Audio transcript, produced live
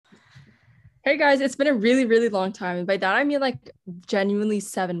Hey guys, it's been a really, really long time. And by that, I mean like genuinely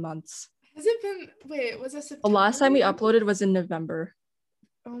 7 months. Has it been, wait, was it The September? last time we uploaded was in November.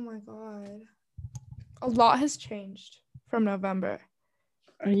 Oh my God. A lot has changed from November.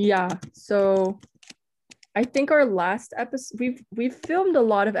 Yeah. So I think our last episode, we've filmed a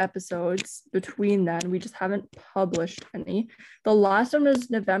lot of episodes between then. We just haven't published any. The last one was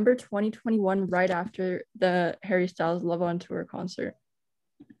November 2021, right after the Harry Styles Love on Tour concert.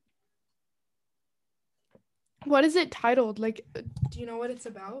 What is it titled? Like, do you know what it's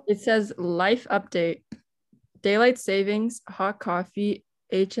about? It says life update, daylight savings, hot coffee,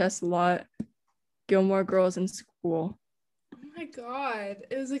 HS lot, Gilmore Girls in school. Oh my God.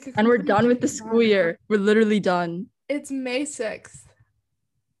 It was like a And we're completely done with the different school time. year. We're literally done. It's May 6th,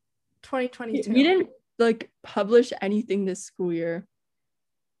 We 2022. didn't like publish anything this school year.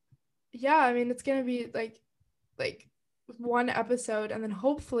 Yeah, I mean, it's gonna be like one episode, and then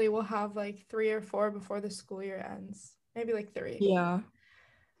hopefully we'll have like three or four before the school year ends. Maybe like three. Yeah.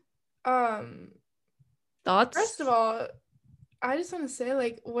 Um, First of Thoughts? all, I just want to say,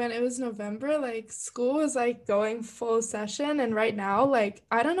 like, when it was November, like, school was like going full session. And right now, like,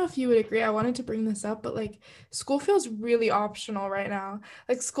 I don't know if you would agree. I wanted to bring this up, but like, school feels really optional right now.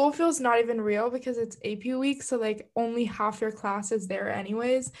 Like, school feels not even real because it's AP week. So, like, only half your class is there,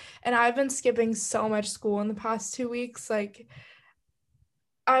 anyways. And I've been skipping so much school in the past 2 weeks. Like,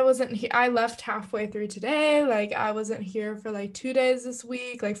 I wasn't here. I left halfway through today. Like, I wasn't here for like 2 days this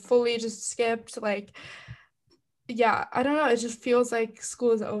week, like, fully just skipped. Like, yeah, I don't know. It just feels like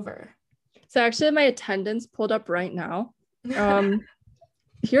school is over. So actually my attendance pulled up right now. Um,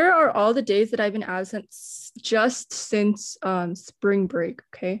 Here are all the days that I've been absent just since spring break,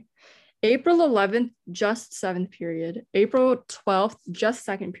 okay? April 11th, just seventh period. April 12th, just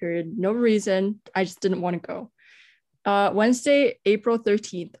second period. No reason. I just didn't want to go. Wednesday, April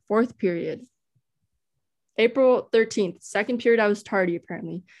 13th, fourth period. April 13th, second period, I was tardy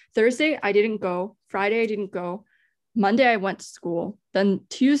apparently. Thursday, I didn't go. Friday, I didn't go. Monday, I went to school. Then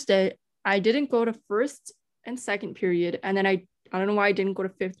Tuesday, I didn't go to first and second period. And then I don't know why I didn't go to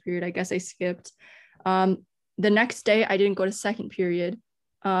fifth period. I guess I skipped. The next day, I didn't go to second period.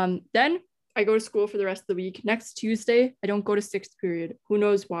 Then I go to school for the rest of the week. Next Tuesday, I don't go to sixth period. Who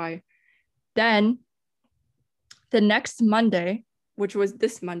knows why? Then the next Monday, which was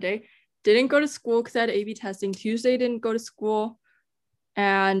this Monday, didn't go to school because I had A/B testing. Tuesday didn't go to school.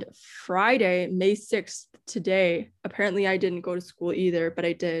 And Friday, May 6th, today, apparently I didn't go to school either, but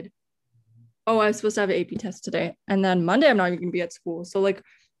I did. Oh, I was supposed to have an AP test today. And then Monday, I'm not even going to be at school. So, like,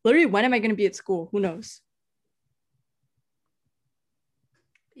 literally, when am I going to be at school? Who knows?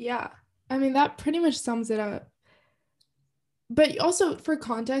 Yeah. I mean, that pretty much sums it up. But also for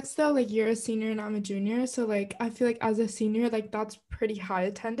context though, like you're a senior and I'm a junior, so like I feel like as a senior, like that's pretty high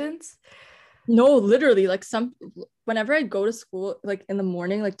attendance. No, literally, like whenever I go to school, like in the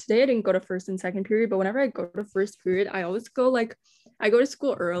morning, like today I didn't go to first and second period, but whenever I go to first period, I always go like, I go to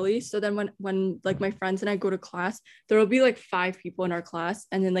school early. So then when like my friends and I go to class, there will be like five people in our class.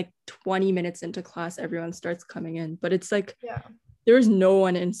 And then like 20 minutes into class, everyone starts coming in. But it's like, Yeah. there's no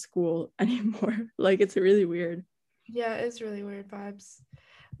one in school anymore. Like, it's really weird. Yeah, it's really weird vibes.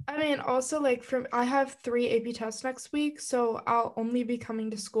 I mean, also like from I have three AP tests next week, so I'll only be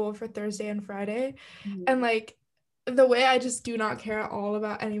coming to school for Thursday and Friday. And like the way I just do not care at all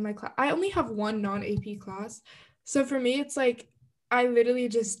about any of my class. I only have one non-AP class. So for me, it's like I literally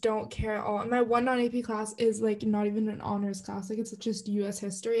just don't care at all. And my one non-AP class is like not even an honors class. Like it's just US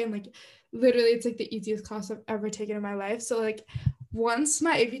history and like literally it's like the easiest class I've ever taken in my life. So like once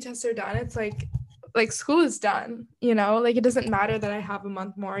my AP tests are done, it's like school is done, you know? Like it doesn't matter that I have a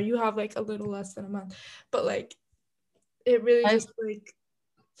month more. You have like a little less than a month. But like it really I have just like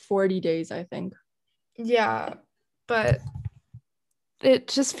 40 days, I think. yeah, but it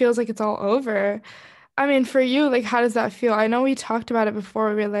just feels like it's all over. I mean, for you, like how does that feel? I know we talked about it before.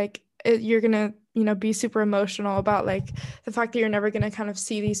 We were like you're gonna, be super emotional about like the fact that you're never gonna kind of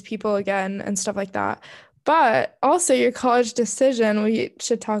see these people again and stuff like that. But also your college decision, we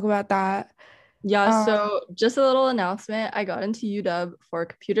should talk about that. Yeah, Um, so just a little announcement. I got into UW for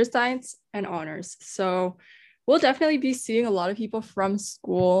computer science and honors. So we'll definitely be seeing a lot of people from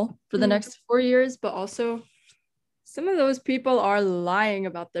school for the mm, next 4 years, but also some of those people are lying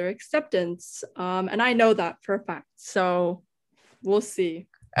about their acceptance. And I know that for a fact. So we'll see.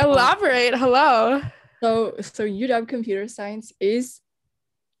 Um, Elaborate. Hello. so UW computer science is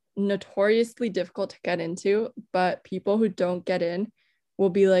notoriously difficult to get into, but people who don't get in will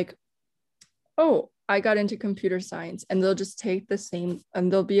be like, oh, I got into computer science, and they'll just take the same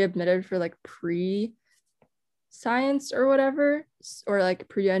and they'll be admitted for like pre science or whatever. or like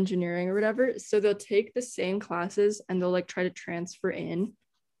pre-engineering or whatever. So they'll take the same classes and they'll like try to transfer in.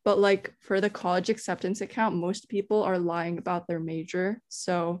 But like for the college acceptance account, most people are lying about their major.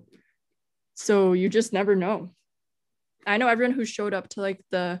 So you just never know. I know everyone who showed up to like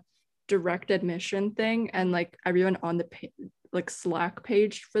the direct admission thing and like everyone on the like Slack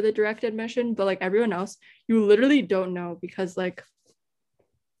page for the direct admission, but like everyone else, you literally don't know because like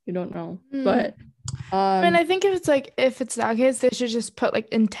you don't know. But I mean, I think if it's that case, they should just put like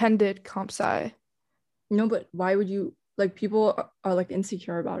intended comp sci. no, but why would you like people are like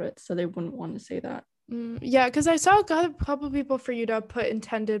insecure about it, so they wouldn't want to say that. Yeah, because I saw a couple people for UW put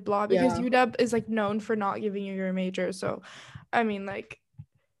intended blah because Yeah. UW is like known for not giving you your major. So, I mean, like,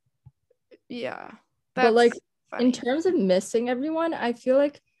 yeah, But like that's in funny. terms of missing everyone, I feel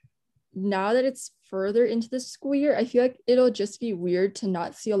like now that it's further into the school year, I feel like it'll just be weird to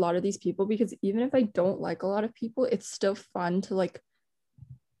not see a lot of these people because even if I don't like a lot of people, it's still fun to like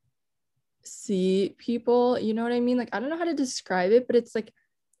see people, you know what I mean? Like I don't know how to describe it, but it's like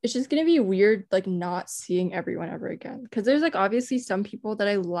it's just gonna be weird like not seeing everyone ever again. Because there's like obviously some people that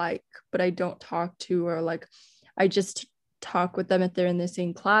I like, but I don't talk to, or like I just talk with them if they're in the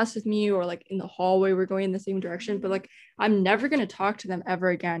same class with me, or like in the hallway we're going in the same direction. But like I'm never gonna talk to them ever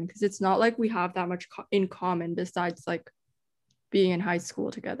again because it's not like we have that much in common besides like being in high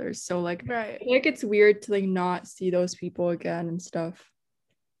school together. So like Right. I feel like it's weird to like not see those people again and stuff.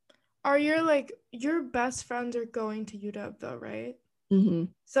 Are your best friends are going to UW though, right? Mm-hmm.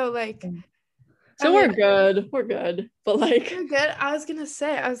 So like, I So mean, we're good. We're good. But like you're good. I was gonna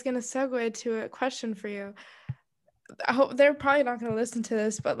segue to a question for you. I hope they're probably not going to listen to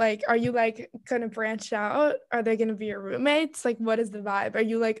this, but like, are you like going to branch out? Are they going to be your roommates? Like, what is the vibe? Are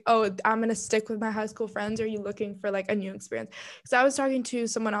you like, oh, I'm going to stick with my high school friends? Or are you looking for like a new experience? Because I was talking to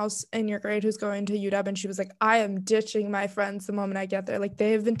someone else in your grade who's going to UW, and she was like, I am ditching my friends the moment I get there. Like,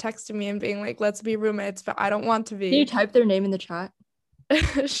 they have been texting me and being like, let's be roommates, but I don't want to can you be. type their name in the chat?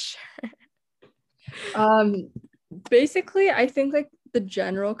 Sure. Um basically I think like the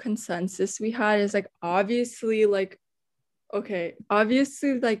general consensus we had is like obviously like okay,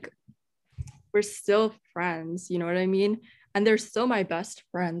 obviously like we're still friends, you know what I mean? And they're still my best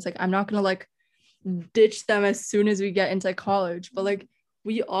friends. Like I'm not gonna like ditch them as soon as we get into college, but like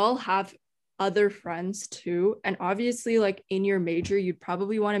we all have other friends too. And obviously, like in your major, you'd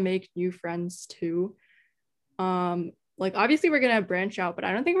probably want to make new friends too. Like obviously we're gonna branch out, but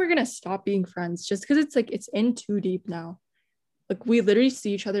I don't think we're gonna stop being friends just because it's like it's in too deep now. Like we literally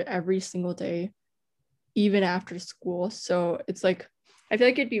see each other every single day, even after school. So it's like I feel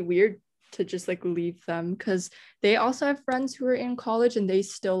like it'd be weird to just like leave them because they also have friends who are in college and they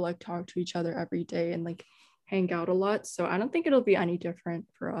still like talk to each other every day and like hang out a lot. So I don't think it'll be any different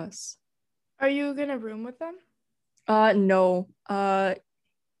for us. Are you going to room with them? No.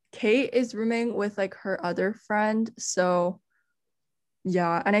 Kate is rooming with like her other friend. So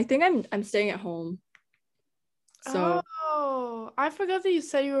yeah, and I think I'm staying at home. So Oh, I forgot that you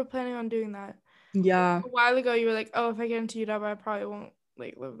said you were planning on doing that. yeah, A while ago you were like, oh, if I get into UW, I probably won't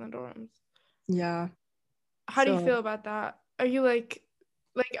like live in the dorms. yeah. How do you So feel about that? Are you like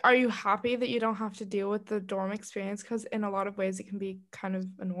are you happy that you don't have to deal with the dorm experience? Because in a lot of ways it can be kind of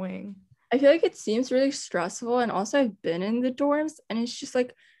annoying. I feel like it seems really stressful. And also I've been in the dorms and it's just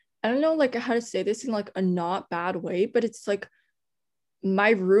like, I don't know like how to say this in like a not bad way, but it's like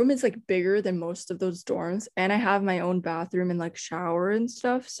my room is like bigger than most of those dorms and I have my own bathroom and like shower and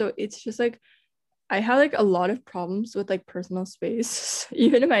stuff. So it's just like I had like a lot of problems with like personal space,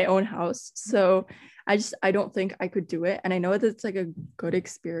 even in my own house. So I don't think I could do it. And I know that it's like a good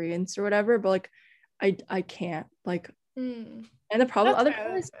experience or whatever, but like I can't like Mm. and the problem That's other fair.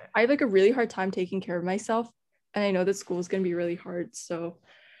 problem That's is fair. I have like a really hard time taking care of myself. And I know that school is gonna be really hard. So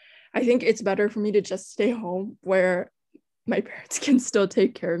I think it's better for me to just stay home where my parents can still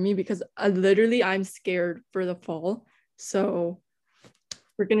take care of me because I'm scared for the fall. So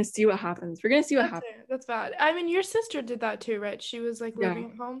we're gonna see what happens. We're gonna see what That's happens. it. That's bad. I mean, your sister did that too, right? She was like Yeah.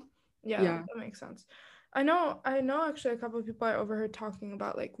 living at home. Yeah, Yeah. that makes sense. I know actually a couple of people I overheard talking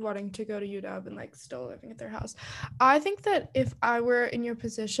about like wanting to go to UW and like still living at their house. I think that if I were in your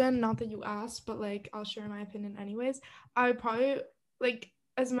position, not that you asked, but like I'll share my opinion anyways, I would probably like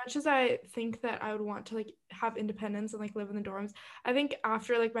as much as I think that I would want to like have independence and like live in the dorms, I think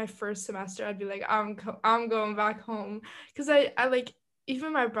after like my first semester I'd be like I'm going back home because I like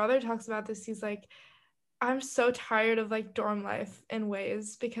even my brother talks about this. He's like I'm so tired of like dorm life in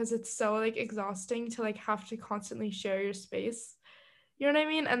ways because it's so like exhausting to like have to constantly share your space. You know what I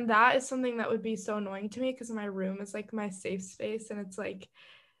mean? And that is something that would be so annoying to me because my room is like my safe space and it's like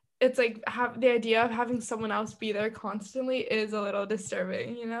it's like the idea of having someone else be there constantly is a little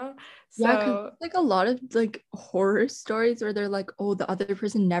disturbing, you know? Yeah, because So like a lot of like horror stories where they're like, oh, the other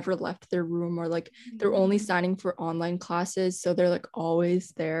person never left their room, or like they're only signing for online classes, so they're like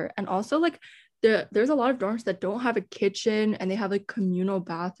always there. And also like there's a lot of dorms that don't have a kitchen and they have like communal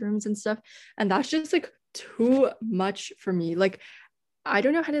bathrooms and stuff. And that's just like too much for me. Like I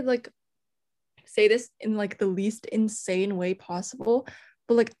don't know how to like say this in like the least insane way possible,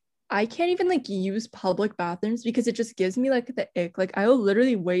 but like I can't even like use public bathrooms because it just gives me like the ick. Like I will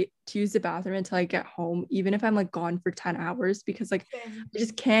literally wait to use the bathroom until I get home, even if I'm like gone for 10 hours, because like same. I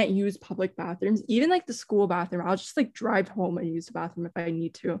just can't use public bathrooms. Even like the school bathroom, I'll just like drive home and use the bathroom if I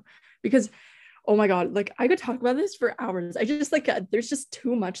need to. Because oh my God, like I could talk about this for hours. I just like there's just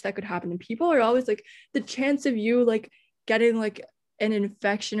too much that could happen. And people are always like, the chance of you like getting like an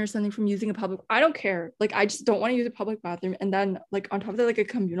infection or something from using a public, I don't care, like I just don't want to use a public bathroom, and then like on top of that like a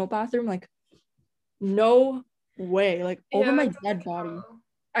communal bathroom, like no way, like over Yeah, my that dead doesn't body. count.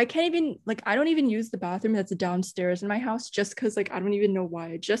 I can't even like, I don't even use the bathroom that's downstairs in my house just because like I don't even know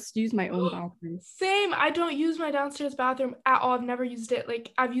why. I just use my own bathroom. Same. I don't use my downstairs bathroom at all. I've never used it.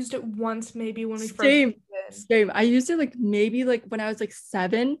 Like I've used it once maybe when we first Same, moved in. same. I used it like maybe like when I was like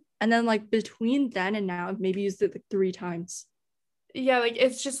 7, and then like between then and now I've maybe used it like 3 times. Yeah, like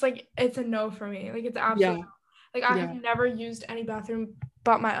it's just like it's a no for me. Like it's Yeah, absolutely like I yeah. have never used any bathroom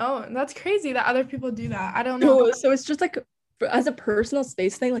but my own. That's crazy that other people do that. I don't know. So it's just like as a personal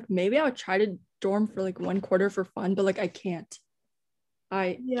space thing, like maybe I would try to dorm for like 1 quarter for fun, but like I can't.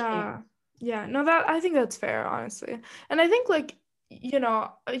 I can't. Yeah. Yeah. No, that I think that's fair, honestly. And I think like, I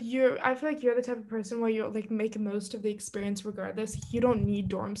feel like you're the type of person where you like make most of the experience regardless. You don't need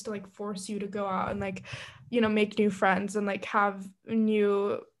dorms to like force you to go out and like, make new friends and like have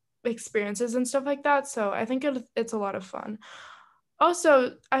new experiences and stuff like that. So I think it's a lot of fun.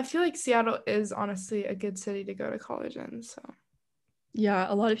 Also, I feel like Seattle is honestly a good city to go to college in. So Yeah,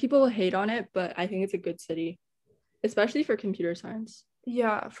 a lot of people will hate on it, but I think it's a good city, especially for computer science.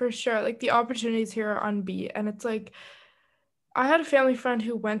 yeah, for sure. Like the opportunities here are on beat. And it's like I had a family friend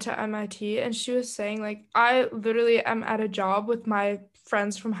who went to MIT and she was saying like I literally am at a job with my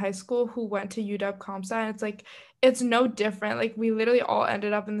friends from high school who went to UW Comp Sci, and it's like it's no different. Like we literally all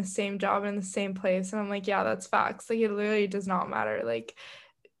ended up in the same job in the same place. And I'm like, yeah, that's facts. Like it literally does not matter. Like,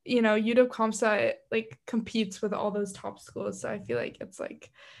 UW Comp Sci like competes with all those top schools. So I feel like it's like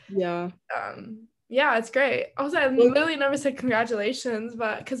Yeah. yeah, it's great. Also, I Well, literally never said congratulations,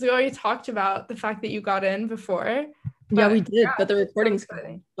 but because we already talked about the fact that you got in before. yeah, But we did, but the it's so recording's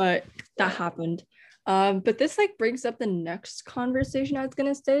exciting. gone. But that Yeah. happened. But this like brings up the next conversation I was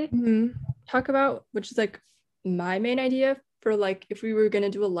gonna say Mhm. talk about, which is like my main idea for like if we were gonna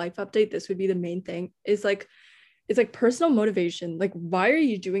do a life update, this would be the main thing. Is like it's like personal motivation. Like why are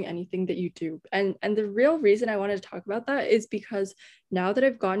you doing anything that you do? And the real reason I wanted to talk about that is because now that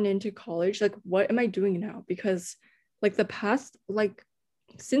I've gotten into college, like what am I doing now? Because like the past like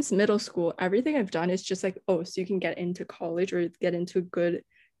since middle school, everything I've done is just like, oh, so you can get into college or get into a good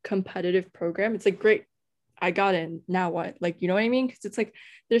competitive program. It's like, great, I got in. Now what? Like, you know what I mean? Because it's like,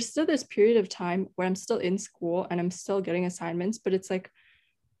 there's still this period of time where I'm still in school and I'm still getting assignments, but it's like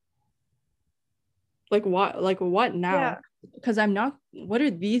what now? Yeah. Because I'm not, what are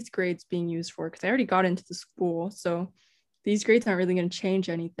these grades being used for? Because I already got into the school. So these grades aren't really going to change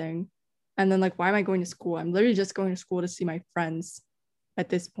anything. And then like, why am I going to school? I'm literally just going to school to see my friends at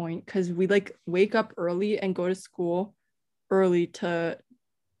this point, because we like wake up early and go to school early to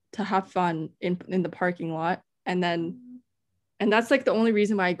have fun in the parking lot, and that's like the only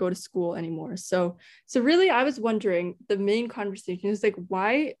reason why I go to school anymore. So really I was wondering, the main conversation is like,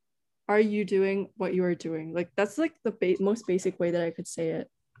 why are you doing what you are doing? Like that's like the most basic way that I could say it.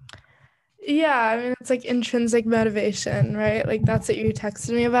 Yeah, I mean it's like intrinsic motivation, right? Like that's what you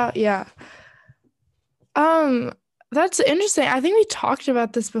texted me about. Yeah. Um, that's interesting. I think we talked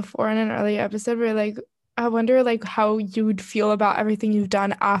about this before in an earlier episode where like I wonder like how you would feel about everything you've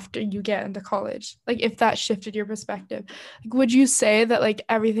done after you get into college. Like if that shifted your perspective. Like would you say that like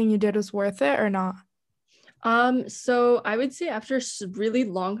everything you did was worth it or not? So I would say after a really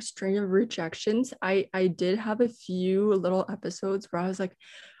long string of rejections, I did have a few little episodes where I was like,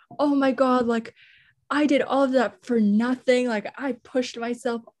 oh my God, like I did all of that for nothing. Like I pushed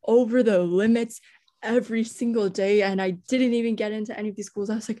myself over the limits every single day and I didn't even get into any of these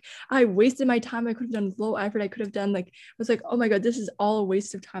schools. I was like, I wasted my time. I could have done low effort. I could have done like, I was like, oh my God, this is all a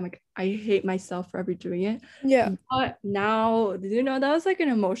waste of time. Like I hate myself for ever doing it. Yeah. But now, that was like an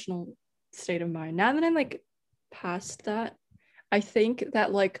emotional state of mind. Now that I'm like past that, I think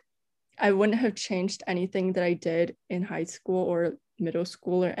that like I wouldn't have changed anything that I did in high school or middle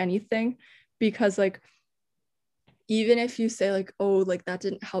school or anything, because like even if you say like, oh, like that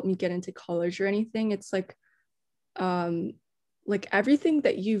didn't help me get into college or anything, it's like everything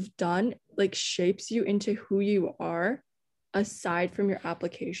that you've done like shapes you into who you are aside from your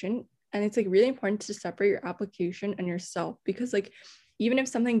application. And it's like really important to separate your application and yourself, because like even if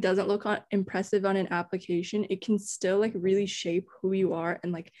something doesn't look impressive on an application, it can still like really shape who you are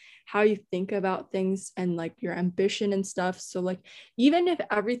and like how you think about things and like your ambition and stuff. So like even if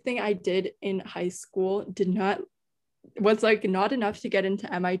everything I did in high school was like not enough to get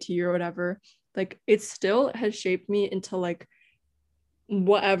into MIT or whatever, like it still has shaped me into like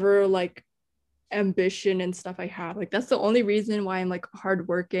whatever like ambition and stuff I have. Like that's the only reason why I'm like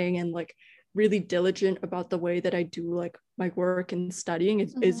hardworking and like really diligent about the way that I do like my work and studying.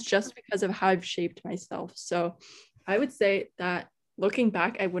 It's just because of how I've shaped myself. So I would say that looking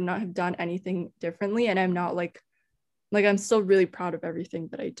back, I would not have done anything differently. And I'm not like I'm still really proud of everything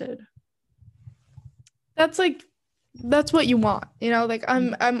that I did. That's what you want, you know? Like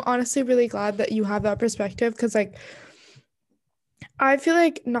I'm honestly really glad that you have that perspective, because like I feel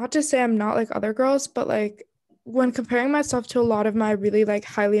like, not to say I'm not like other girls, but like when comparing myself to a lot of my really like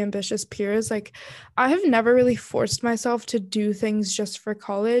highly ambitious peers, like I have never really forced myself to do things just for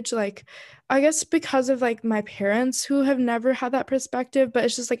college. Like I guess because of like my parents who have never had that perspective, but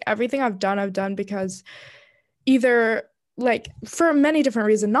it's just like everything I've done because either like for many different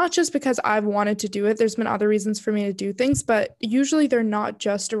reasons, not just because I've wanted to do it. There's been other reasons for me to do things, but usually they're not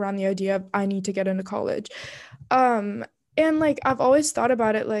just around the idea of I need to get into college. And like I've always thought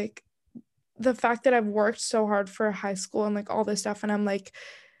about it, like the fact that I've worked so hard for high school and like all this stuff, and I'm like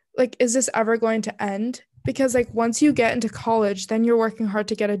is this ever going to end? Because like once you get into college, then you're working hard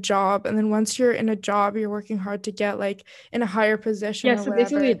to get a job, and then once you're in a job, you're working hard to get like in a higher position Yeah, or so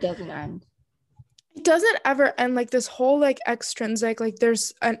basically whatever. it doesn't end. It doesn't ever end. Like this whole like extrinsic, like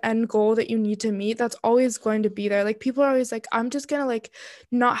there's an end goal that you need to meet that's always going to be there. Like people are always like, I'm just gonna like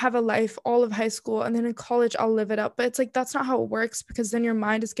not have a life all of high school and then in college I'll live it up, but it's like that's not how it works, because then your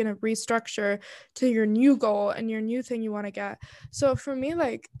mind is gonna restructure to your new goal and your new thing you want to get. So for me,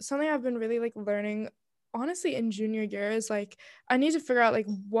 like something I've been really like learning honestly in junior year is like I need to figure out like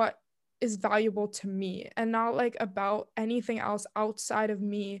what is valuable to me, and not like about anything else outside of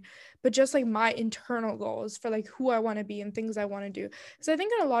me, but just like my internal goals for like who I want to be and things I want to do. So I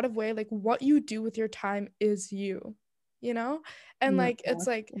think in a lot of way, like what you do with your time is you, you know? And Yeah, like it's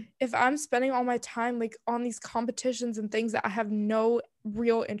like if I'm spending all my time like on these competitions and things that I have no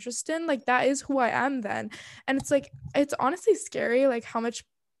real interest in, like that is who I am then. And it's like it's honestly scary like how much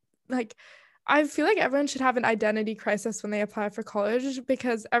like I feel like everyone should have an identity crisis when they apply for college,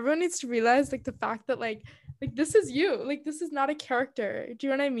 because everyone needs to realize like the fact that like this is you, like this is not a character. Do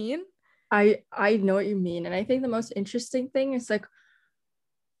you know what I mean? I know what you mean. And I think the most interesting thing is like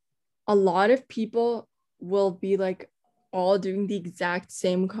a lot of people will be like all doing the exact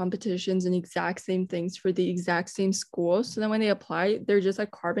same competitions and exact same things for the exact same school. So then when they apply, they're just like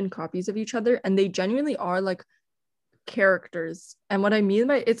carbon copies of each other, and they genuinely are like characters. And what I mean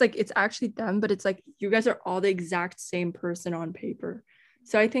by it's like it's actually them, but it's like you guys are all the exact same person on paper.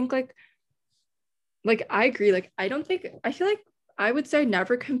 So I think like I agree. Like I feel like I would say I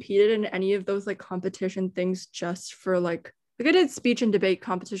never competed in any of those like competition things just for like I did speech and debate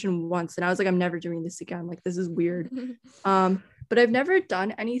competition once and I was like, I'm never doing this again. Like this is weird. But I've never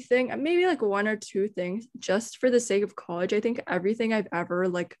done anything, maybe like one or two things just for the sake of college. I think everything I've ever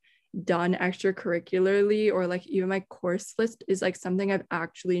like done extracurricularly or like even my course list is like something I've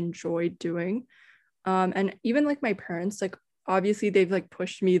actually enjoyed doing. And even like my parents, like obviously they've like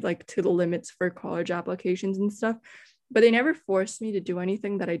pushed me like to the limits for college applications and stuff, but they never forced me to do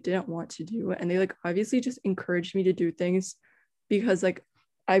anything that I didn't want to do. And they like obviously just encouraged me to do things because like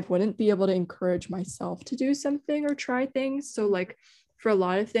I wouldn't be able to encourage myself to do something or try things. So like for a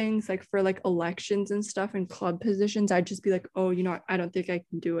lot of things, like for like elections and stuff and club positions, I'd just be like, oh, you know, I don't think I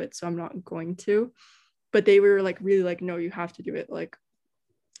can do it, so I'm not going to. But they were like really like, no, you have to do it. Like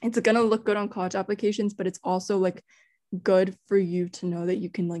it's gonna look good on college applications, but it's also like good for you to know that you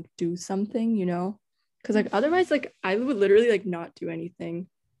can like do something, you know? Because like otherwise, like I would literally like not do anything.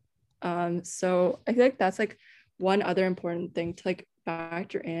 So I feel like that's like one other important thing to like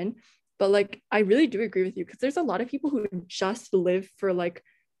factor in. But like I really do agree with you because there's a lot of people who just live for like,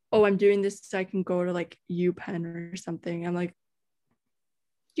 oh, I'm doing this so I can go to like UPenn or something. I'm like,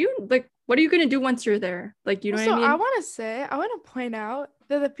 do you like what are you gonna do once you're there? Like, you know what I Also, I mean? want to say, I want to point out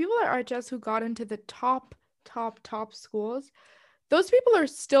that the people at RHS who got into the top schools, those people are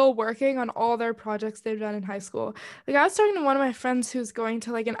still working on all their projects they've done in high school. Like I was talking to one of my friends who's going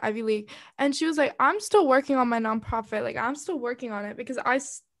to like an Ivy League, and she was like, I'm still working on my nonprofit. Like I'm still working on it because I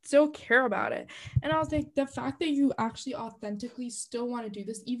still care about it. And I was like, the fact that you actually authentically still want to do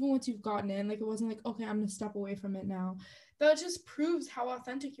this, even once you've gotten in, like it wasn't like, okay, I'm gonna step away from it now. That just proves how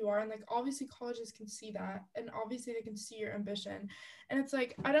authentic you are. And like obviously colleges can see that, and obviously they can see your ambition. And it's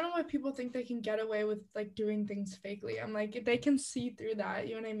like, I don't know why people think they can get away with like doing things fakely. I'm like, they can see through that,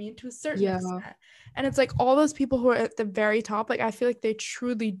 you know what I mean, to a certain extent. And it's like all those people who are at the very top, like I feel like they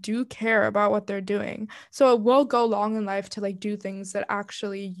truly do care about what they're doing. So it will go long in life to like do things that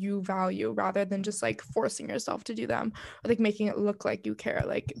actually you value rather than just like forcing yourself to do them or like making it look like you care.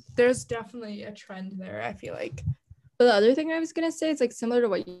 Like there's definitely a trend there, I feel like. But the other thing I was gonna say is like similar to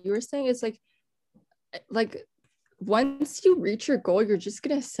what you were saying. It's like once you reach your goal, you're just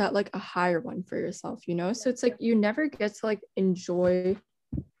gonna set like a higher one for yourself, you know? So it's like you never get to like enjoy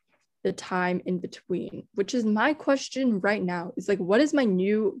the time in between, which is my question right now. Is like, what is my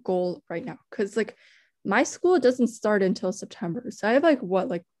new goal right now? Because like my school doesn't start until September. So I have like what,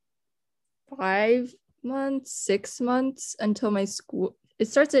 like 5 months, 6 months until my school. It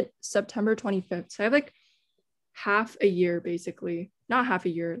starts at September 25th. So I have like half a year, basically. Not half a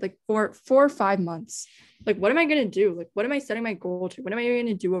year, like 4 or 5 months. Like, what am I gonna do? Like, what am I setting my goal to? What am I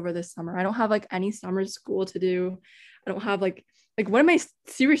gonna do over this summer? I don't have like any summer school to do. I don't have like what am I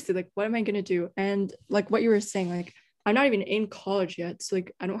seriously, like what am I gonna do? And like what you were saying, like I'm not even in college yet. So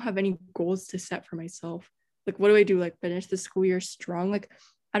like I don't have any goals to set for myself. Like, what do I do? Like finish the school year strong? Like,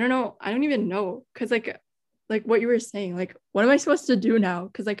 I don't know. I don't even know. Cause like what you were saying, like what am I supposed to do now?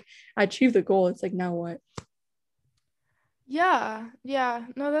 Cause like I achieved the goal. It's like now what? Yeah.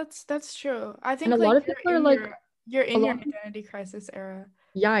 No, that's true. I And a think lot like of people are like, you're a in your lot, identity crisis era.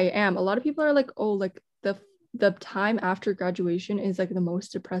 yeah, I am. A lot of people are like, oh, like the time after graduation is like the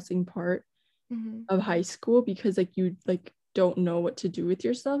most depressing part Mm-hmm. of high school because like you like don't know what to do with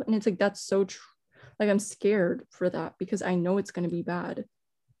yourself. And it's like that's so true. Like I'm scared for that because I know it's gonna be bad.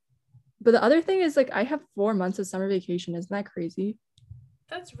 But the other thing is like I have 4 months of summer vacation. Isn't that crazy?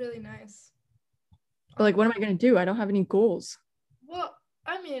 That's really nice. But like what am I gonna do? I don't have any goals. Well,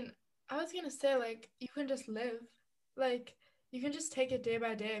 I mean, I was gonna say like you can just live. Like you can just take it day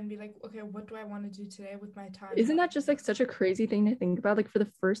by day and be like, okay, what do I want to do today with my time? Isn't that just like such a crazy thing to think about? Like for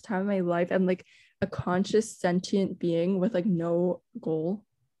the first time in my life, I'm like a conscious sentient being with like no goal.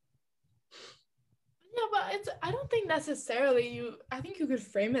 Yeah, but it's I don't think necessarily I think you could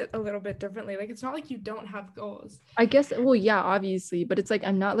frame it a little bit differently. Like it's not like you don't have goals. I guess, well, yeah, obviously, but it's like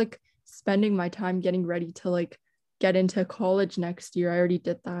I'm not like spending my time getting ready to like get into college next year. I already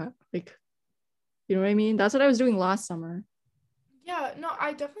did that. Like, you know what I mean? That's what I was doing last summer. Yeah, no,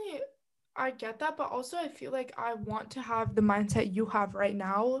 I get that, but also I feel like I want to have the mindset you have right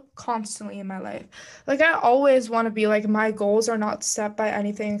now constantly in my life. Like I always want to be like my goals are not set by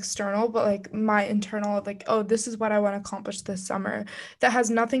anything external, but like my internal like, oh, this is what I want to accomplish this summer. That has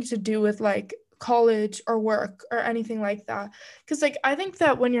nothing to do with like college or work or anything like that. Because like I think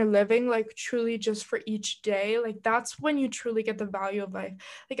that when you're living like truly just for each day, like that's when you truly get the value of life.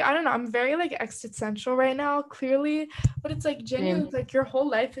 Like I don't know, I'm very like existential right now, clearly, but it's like Same. genuinely like your whole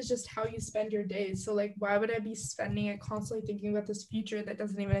life is just how you spend your days. So like why would I be spending it constantly thinking about this future that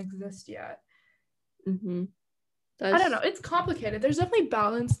doesn't even exist yet? Mm-hmm. I don't know. That's It's complicated. There's definitely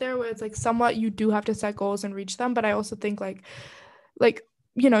balance there where it's like somewhat you do have to set goals and reach them, but I also think like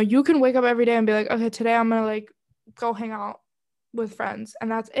you can wake up every day and be like, okay, today I'm gonna like go hang out with friends and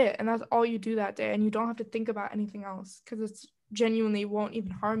that's it. And that's all you do that day. And you don't have to think about anything else because it's genuinely won't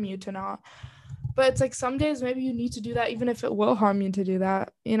even harm you to not. But it's like some days maybe you need to do that even if it will harm you to do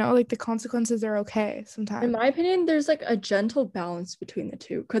that. Like the consequences are okay in sometimes. my opinion, there's like a gentle balance between the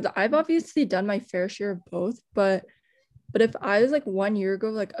two. Because I've obviously done my fair share of both, but if I was like 1 year ago,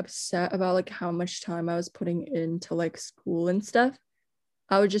 like upset about like how much time I was putting into like school and stuff,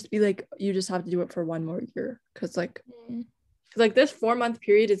 I would just be like, you just have to do it for one more year. Cause like this 4 month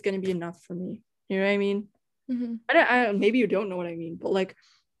period is gonna be enough for me. You know what I mean? Mm-hmm. I don't maybe you don't know what I mean, but like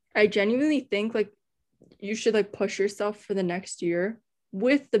I genuinely think like you should like push yourself for the next year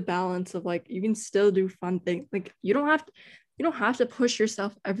with the balance of like you can still do fun things. Like you don't have to push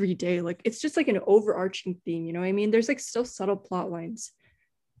yourself every day. Like it's just like an overarching theme, you know what I mean? There's like still subtle plot lines.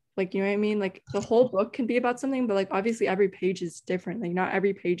 Like, you know what I mean? Like the whole book can be about something, but like obviously every page is different. Like not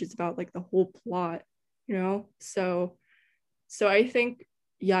every page is about like the whole plot, you know? So I think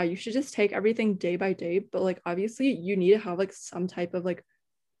yeah, you should just take everything day by day, but like obviously you need to have like some type of like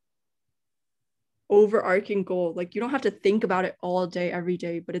overarching goal. Like you don't have to think about it all day every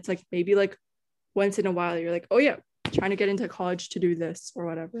day, but it's like maybe like once in a while you're like, oh yeah, trying to get into college to do this or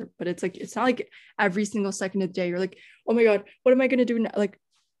whatever. But it's like, it's not like every single second of the day you're like, oh my God, what am I going to do now? Like,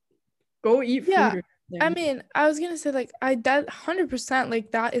 go eat food Yeah. or I something. mean, I was gonna say like I that 100%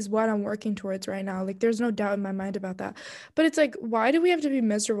 like that is what I'm working towards right now. Like there's no doubt in my mind about that. But it's like, why do we have to be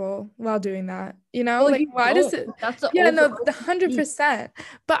miserable while doing that? You know? But like, Like you why does don't. it That's the Yeah, no, the overall thing. 100%.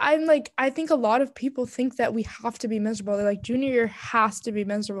 But I'm like, I think a lot of people think that we have to be miserable. They're like, junior year has to be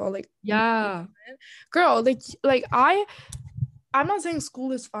miserable. Like, Yeah. girl, like I'm not saying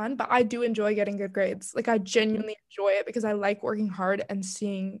school is fun, but I do enjoy getting good grades. Like I genuinely enjoy it because I like working hard and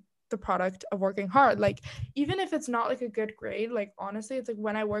seeing the product of working hard. Like even if it's not like a good grade, like honestly, it's like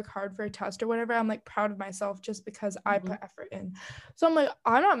when I work hard for a test or whatever, I'm like proud of myself just because I Mhm. put effort in. So I'm like,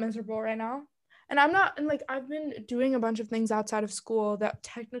 I'm not miserable right now. And I'm not, and like I've been doing a bunch of things outside of school that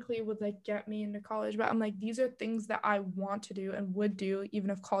technically would like get me into college, but I'm like, these are things that I want to do and would do even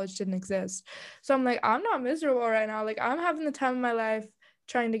if college didn't exist. So I'm like, I'm not miserable right now. Like I'm having the time of my life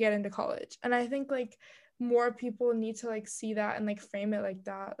trying to get into college. And I think like more people need to like see that and like frame it like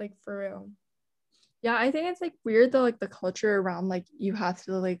that, like for real. Yeah, I think it's like weird though, like the culture around like you have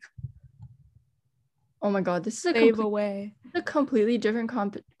to like, oh my God, this is Save away. a completely different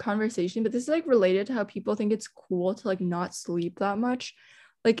conversation, but this is like related to how people think it's cool to like not sleep that much.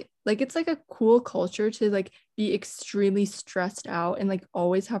 Like it's like a cool culture to like be extremely stressed out and like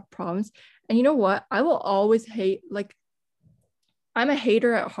always have problems. And you know what? I will always hate like I'm a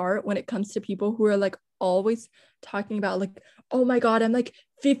hater at heart when it comes to people who are like always talking about like, oh my God, I'm like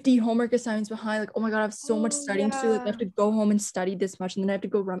 50 homework assignments behind. Like, oh my God, I have so much Oh studying to do. Like, I yeah. have to go home and study this much, and then I have to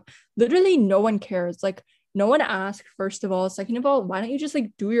go run. Literally, no one cares. Like, no one asked, first of all. Second of all, why don't you just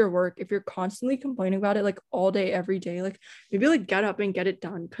like do your work if you're constantly complaining about it like all day, every day? Like, maybe like get up and get it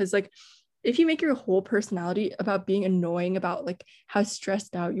done. Cause like if you make your whole personality about being annoying about like how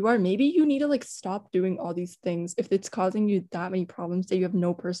stressed out you are, maybe you need to like stop doing all these things if it's causing you that many problems that you have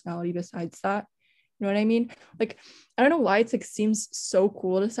no personality besides that. You know what I mean? Like, I don't know why it's like seems so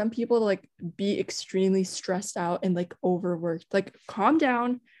cool to some people to like be extremely stressed out and like overworked. Like, calm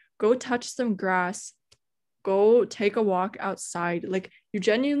down, go touch some grass, go take a walk outside. Like, you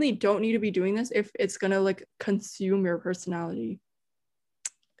genuinely don't need to be doing this if it's gonna like consume your personality.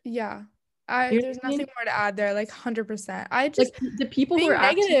 Yeah. You know There's what I mean? nothing more to add there, like 100%. I Like just the people who are being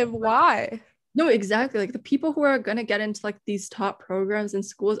actually negative, why? no, exactly. Like the people who are gonna get into like these top programs in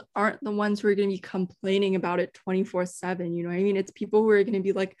schools aren't the ones who are gonna be complaining about it 24/7. You know what I mean? It's people who are gonna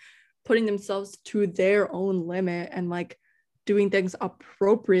be like putting themselves to their own limit and like doing things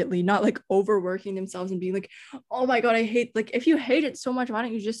appropriately, not like overworking themselves and being like, oh my God, I hate like if you hate it so much, why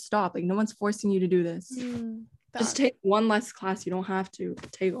don't you just stop? Like no one's forcing you to do this. Just That take one less class. You don't have to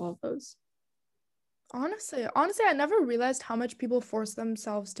take all of those. honestly, I never realized how much people force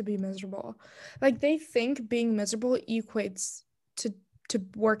themselves to be miserable. Like they think being miserable equates to to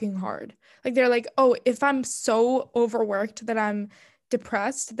working hard. Like they're like, "Oh, if I'm so overworked that I'm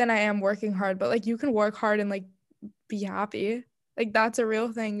depressed, then I am working hard." But like you can work hard and like be happy. Like that's a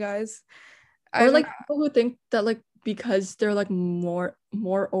real thing, guys. I Or don't like know. people who think that like because they're like more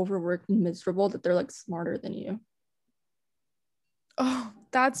overworked and miserable that they're like smarter than you. Oh,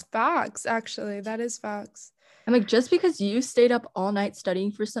 that's facts, actually. That is facts. I'm like, just because you stayed up all night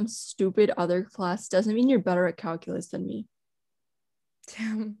studying for some stupid other class doesn't mean you're better at calculus than me.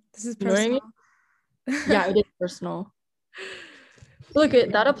 Damn, this is You know what I mean? personal. Yeah, it is personal. Look,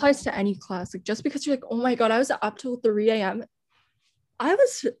 that applies to any class. Like just because you're like, oh my God, I was up till 3 a.m. I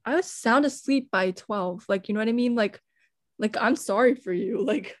was sound asleep by 12. Like, you know what I mean? Like I'm sorry for you.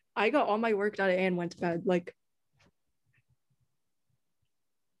 Like I got all my work done and went to bed. Like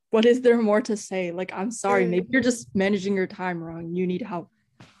what is there more to say? Like, I'm sorry. Maybe you're just managing your time wrong. You need help.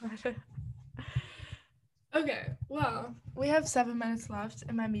 Okay, well, we have 7 minutes left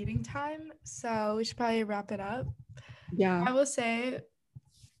in my meeting time, so we should probably wrap it up. Yeah. I will say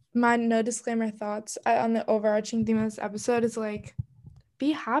my no disclaimer thoughts on the overarching theme of this episode is like,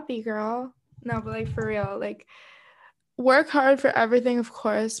 be happy, girl. No, but like for real, like work hard for everything, of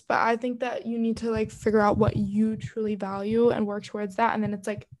course, but I think that you need to like figure out what you truly value and work towards that. And then it's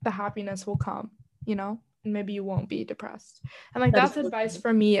like the happiness will come, you know, and maybe you won't be depressed. And like That is that's so advice true.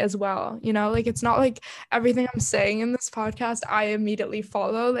 for me as well, you know, like it's not like everything I'm saying in this podcast I immediately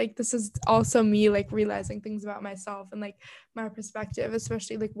follow. Like this is also me like realizing things about myself and like my perspective,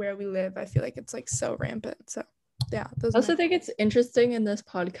 especially like where we live. I feel like it's like so rampant. So yeah, those I are my also think it's interesting in this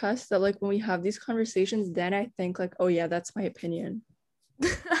podcast that like when we have these conversations, then I think like, oh yeah, that's my opinion. You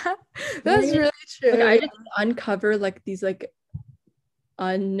know what I That's mean? really Like true. I Yeah. just uncover like these like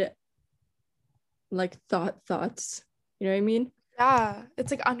un like thoughts. You know what I mean? Yeah,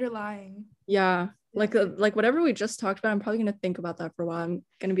 it's like underlying. Yeah. Like whatever we just talked about, I'm probably gonna think about that for a while. I'm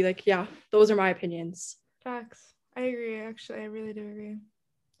gonna be like, yeah, those are my opinions. Facts. I agree, actually. I really do agree.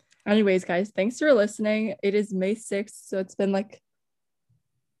 Anyways, guys, thanks for listening. It is May 6th, so it's been like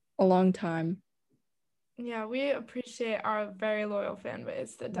a long time. Yeah, we appreciate our very loyal fan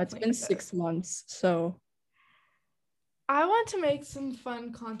base. It's been 6 months, so I want to make some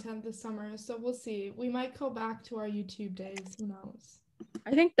fun content this summer, so we'll see. We might go back to our YouTube days. Who knows?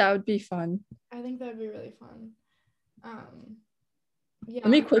 I think that would be fun. I think that'd be really fun. Yeah. Let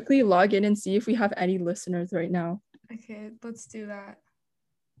me quickly log in and see if we have any listeners right now. Okay, let's do that.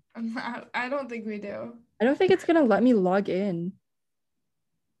 I don't think we do. I don't think it's gonna let me log in.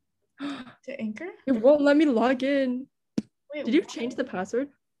 To Anchor? It won't let me log in. Wait, did you change the password?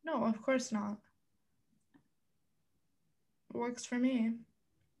 No, of course not. It works for me.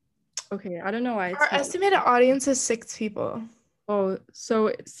 Okay, I don't know why. Our estimated audience is 6 people. Oh,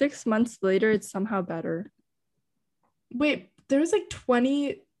 so 6 months later, it's somehow better. Wait, there was like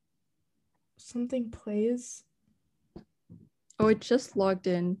 20 something plays. Oh, it just logged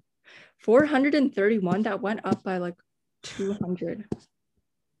in. 431. That went up by like 200.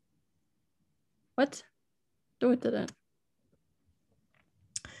 What? No, it didn't.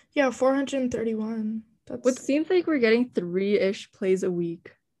 Yeah, 431. It seems like we're getting 3-ish plays a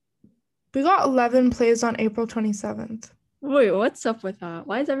week. We got 11 plays on April 27th. Wait, what's up with that?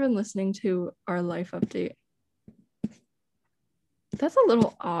 Why is everyone listening to our life update? That's a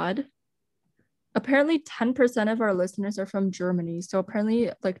little odd. Apparently 10% of our listeners are from Germany. So apparently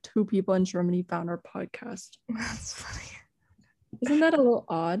like 2 people in Germany found our podcast. That's funny. Isn't that a little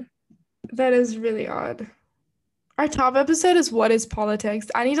odd? That is really odd. Our top episode is What is Politics?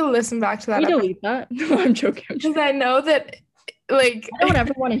 I need to listen back to that. Delete that. No, I'm joking. Because I know that, like, I don't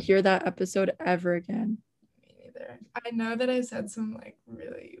ever want to hear that episode ever again. Me neither. I know that I said some like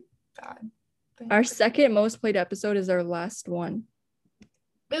really bad things. Our second most played episode is our last one.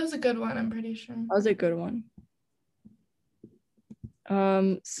 It was a good one, I'm pretty sure. That was a good one.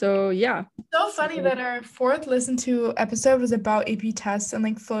 So yeah. So funny that our 4th listen to episode was about AP tests and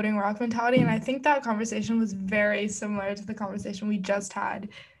like floating rock mentality, and I think that conversation was very similar to the conversation we just had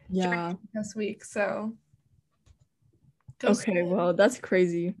this week. So okay, well, that's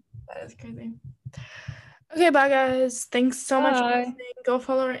crazy. That is crazy. Okay, bye guys. Thanks so much for listening. Go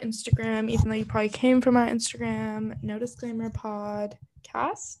follow our Instagram, even though you probably came from our Instagram. No Disclaimer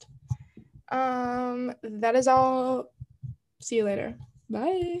Podcast. That is all. See you later.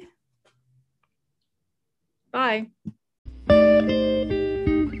 Bye. Bye.